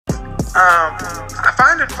I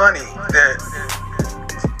find it funny that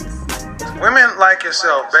women like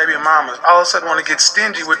yourself, baby mamas, all of a sudden want to get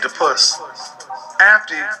stingy with the puss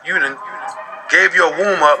after you done gave your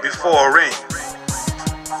womb up before a ring.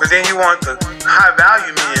 But then you want the high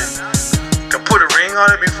value man to put a ring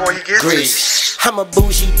on it before he gets to you. I'm a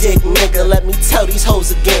bougie dick nigga, let me tell these hoes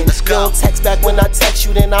again. You don't text back when I text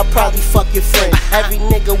you, then I'll probably fuck your friend. Every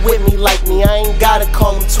nigga with me like me, I ain't gotta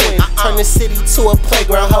call him twin. Turn the city to a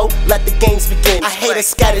playground, ho, let the games begin. I hate a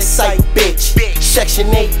scattered site, bitch. Section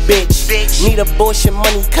 8, bitch. Need abortion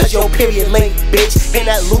money cause your period late, bitch. And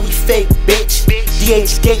that Louis fake, bitch.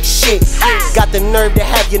 DH gate shit. Got the nerve to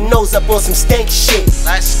have your nose up on some stank shit.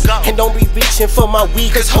 And don't be reaching for my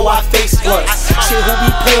weed cause ho, I face blunts. Shit, who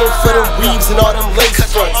be paying for the weaves and all them lace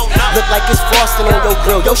fronts? Look like it's frosting on your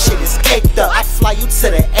grill, your shit is caked up. I fly you to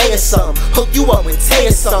the A or something, hook you up with Tay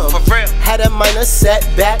or something. Had a minor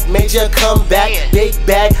setback, major comeback, big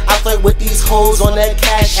bag. I flirt with these hoes on that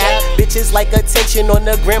cash app. Bitches like attention on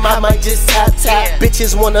the gram, I might just tap.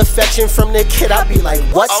 Bitches want affection from the kid, I be like,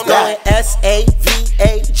 what's that?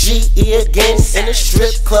 SAVAGE again. In a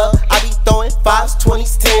strip club, I be throwing 5s,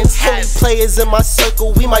 20s, 10s. Holy players in my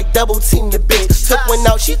circle, we might double team the bitch. Took one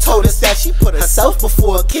out, she told us that she put herself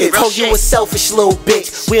before a kid. Told you a selfish little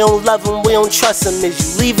bitch. We don't love him, we don't trust him. Is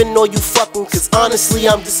you leaving or you fucking? Cause honestly,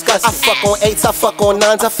 I'm disgusted. I fuck on 8s, I fuck on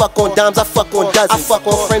 9s, I fuck on dimes, I fuck on dozens. I fuck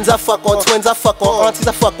on friends, I fuck on twins, I fuck on aunties,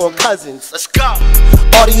 I fuck on cousins. Let's go.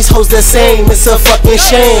 All these hoes the same, it's a fucking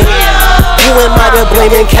shame. You and my to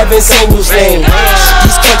blaming Kevin Samuel's name.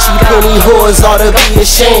 These country penny whores ought to be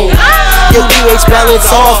ashamed. Your pH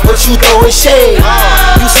balance off, but you throwing shade.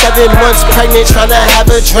 You 7 months pregnant tryna have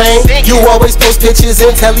a drain. You always post pictures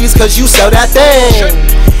in tellies cause you sell that thing.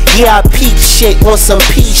 Yeah, I peep shit on some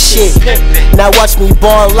P shit. Now watch me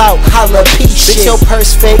ball out, holla P shit. Bitch, your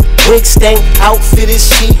purse fake, wig stank, outfit is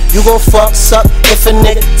cheap. You gon' fuck suck if a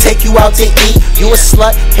nigga take you out to eat. You a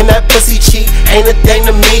slut and that pussy cheap, ain't a thing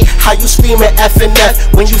to me. How you scream at F and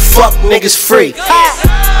F when you fuck niggas free?